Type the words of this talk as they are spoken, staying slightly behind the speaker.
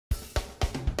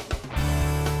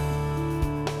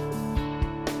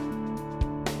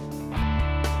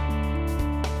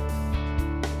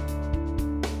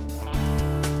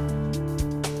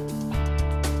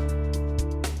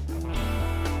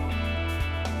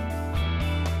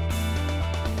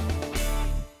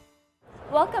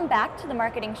Welcome back to the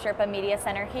MarketingSherpa Media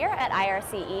Center here at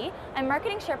IRCE. I'm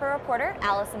MarketingSherpa reporter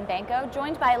Allison Banko,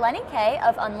 joined by Lenny K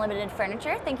of Unlimited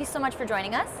Furniture. Thank you so much for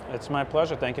joining us. It's my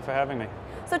pleasure. Thank you for having me.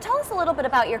 So tell us a little bit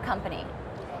about your company.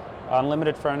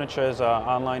 Unlimited Furniture is an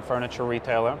online furniture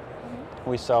retailer.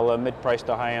 We sell a mid-priced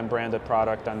to high-end branded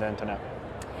product on the internet.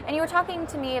 And you were talking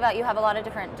to me about you have a lot of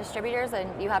different distributors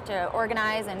and you have to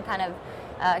organize and kind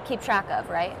of keep track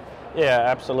of, right? Yeah,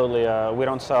 absolutely. We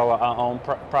don't sell our own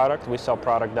product. We sell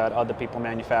product that other people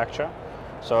manufacture.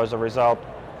 So as a result,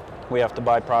 we have to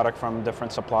buy product from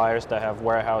different suppliers that have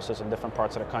warehouses in different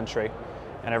parts of the country.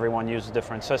 And everyone uses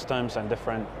different systems and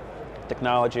different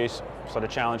technologies. So the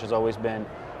challenge has always been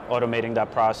automating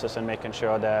that process and making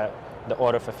sure that the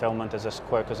order fulfillment is as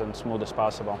quick and smooth as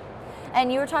possible. And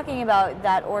you were talking about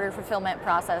that order fulfillment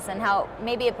process and how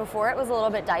maybe before it was a little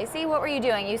bit dicey. What were you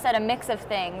doing? You said a mix of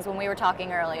things when we were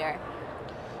talking earlier.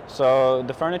 So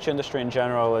the furniture industry in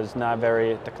general is not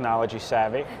very technology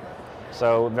savvy.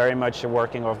 So very much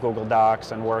working off Google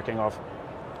Docs and working off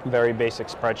very basic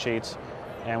spreadsheets.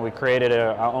 And we created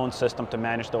our own system to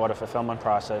manage the order fulfillment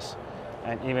process.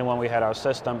 And even when we had our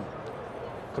system,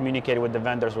 communicating with the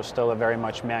vendors was still a very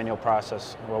much manual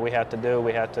process. What we had to do,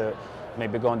 we had to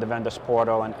maybe go in the vendor's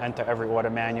portal and enter every order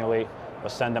manually, or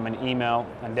send them an email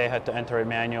and they had to enter it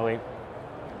manually.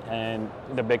 And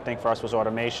the big thing for us was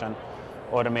automation,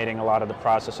 automating a lot of the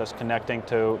processes, connecting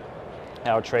to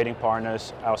our trading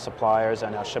partners, our suppliers,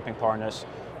 and our shipping partners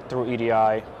through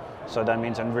EDI. So that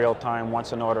means in real time,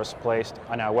 once an order is placed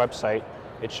on our website,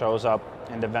 it shows up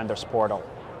in the vendor's portal.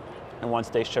 And once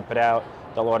they ship it out,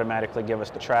 they'll automatically give us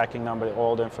the tracking number,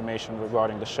 all the information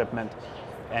regarding the shipment,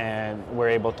 and we're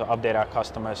able to update our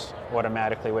customers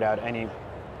automatically without any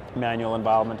manual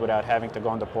involvement, without having to go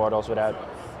on the portals, without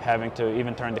having to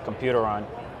even turn the computer on.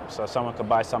 So someone could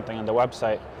buy something on the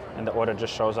website and the order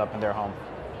just shows up in their home.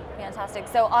 Fantastic.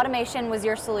 So automation was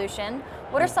your solution.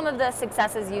 What are some of the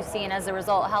successes you've seen as a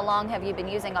result? How long have you been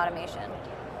using automation?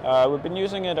 We've been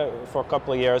using it for a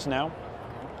couple of years now.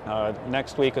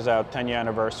 Next week is our 10-year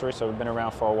anniversary, so we've been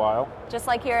around for a while. Just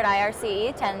like here at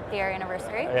IRCE, 10th year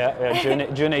anniversary. Yeah,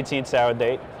 June 18th is our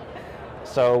date.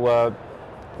 So,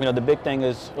 the big thing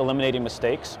is eliminating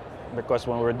mistakes, because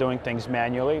when we're doing things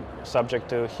manually, subject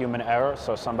to human error,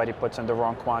 so somebody puts in the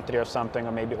wrong quantity of something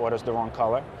or maybe orders the wrong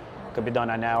color. It could be done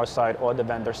on our side or the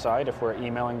vendor side. If we're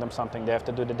emailing them something, they have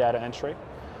to do the data entry.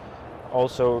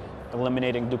 Also,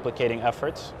 eliminating duplicating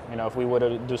efforts. If we were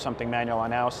to do something manual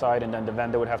on our side and then the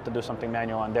vendor would have to do something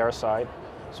manual on their side,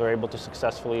 so we're able to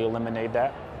successfully eliminate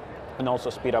that. And also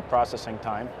speed up processing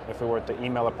time. If we were to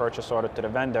email a purchase order to the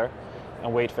vendor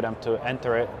and wait for them to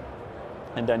enter it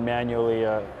and then manually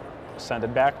send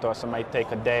it back to us, it might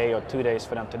take a day or 2 days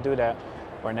for them to do that,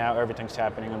 where now everything's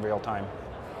happening in real time.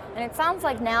 And it sounds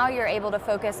like now you're able to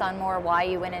focus on more why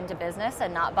you went into business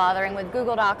and not bothering with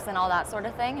Google Docs and all that sort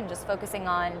of thing, and just focusing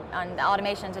on the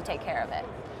automation to take care of it.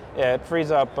 Yeah, it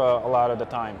frees up a lot of the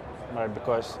time, right?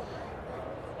 Because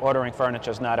ordering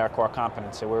furniture is not our core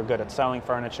competency. We're good at selling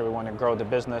furniture. We want to grow the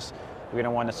business. We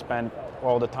don't want to spend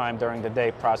all the time during the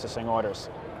day processing orders.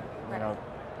 Right.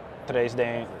 Today's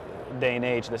day and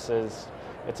age,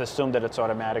 it's assumed that it's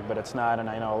automatic, but it's not, and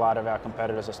I know a lot of our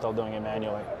competitors are still doing it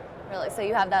manually. Really, so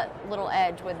you have that little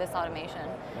edge with this automation.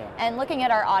 Yeah. And looking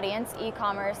at our audience,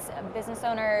 e-commerce, business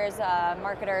owners,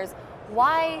 marketers,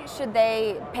 why should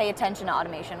they pay attention to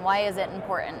automation? Why is it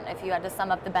important if you had to sum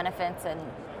up the benefits in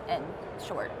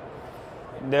short?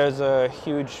 There's a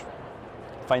huge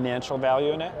financial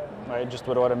value in it, right? Just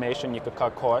with automation, you could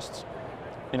cut costs.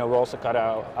 We also cut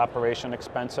our operation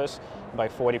expenses by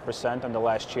 40% in the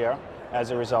last year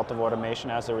as a result of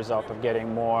automation, as a result of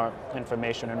getting more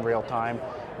information in real time,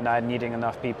 not needing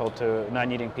people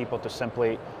to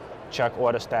simply check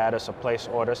order status or place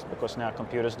orders, because now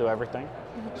computers do everything.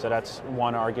 So that's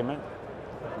one argument.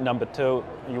 Number two,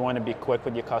 you want to be quick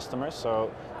with your customers, so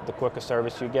the quicker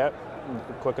service you get,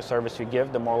 the quicker service you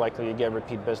give, the more likely you get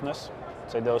repeat business.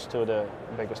 So those two are the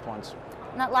biggest ones.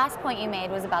 And that last point you made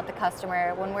was about the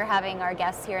customer. When we're having our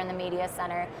guests here in the media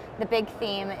center, the big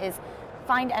theme is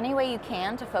find any way you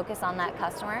can to focus on that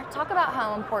customer. Talk about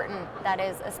how important that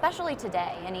is, especially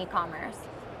today in e-commerce.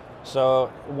 So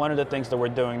one of the things that we're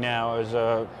doing now is,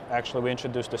 actually we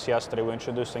introduced this yesterday, we're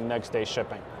introducing next day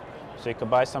shipping. So you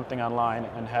could buy something online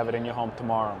and have it in your home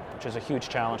tomorrow, which is a huge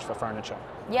challenge for furniture.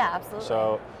 Yeah,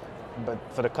 absolutely. But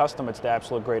for the customer, it's the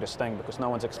absolute greatest thing, because no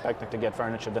one's expecting to get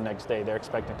furniture the next day. They're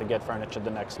expecting to get furniture the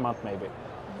next month, maybe.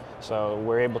 So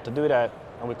we're able to do that,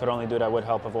 and we could only do that with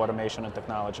help of automation and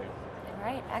technology. All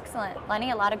right, excellent.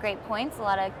 Lenny, a lot of great points, a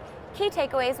lot of key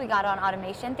takeaways we got on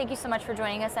automation. Thank you so much for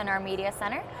joining us in our media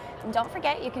center. And don't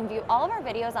forget, you can view all of our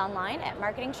videos online at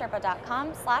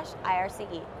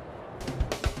marketingsherpa.com/IRCE.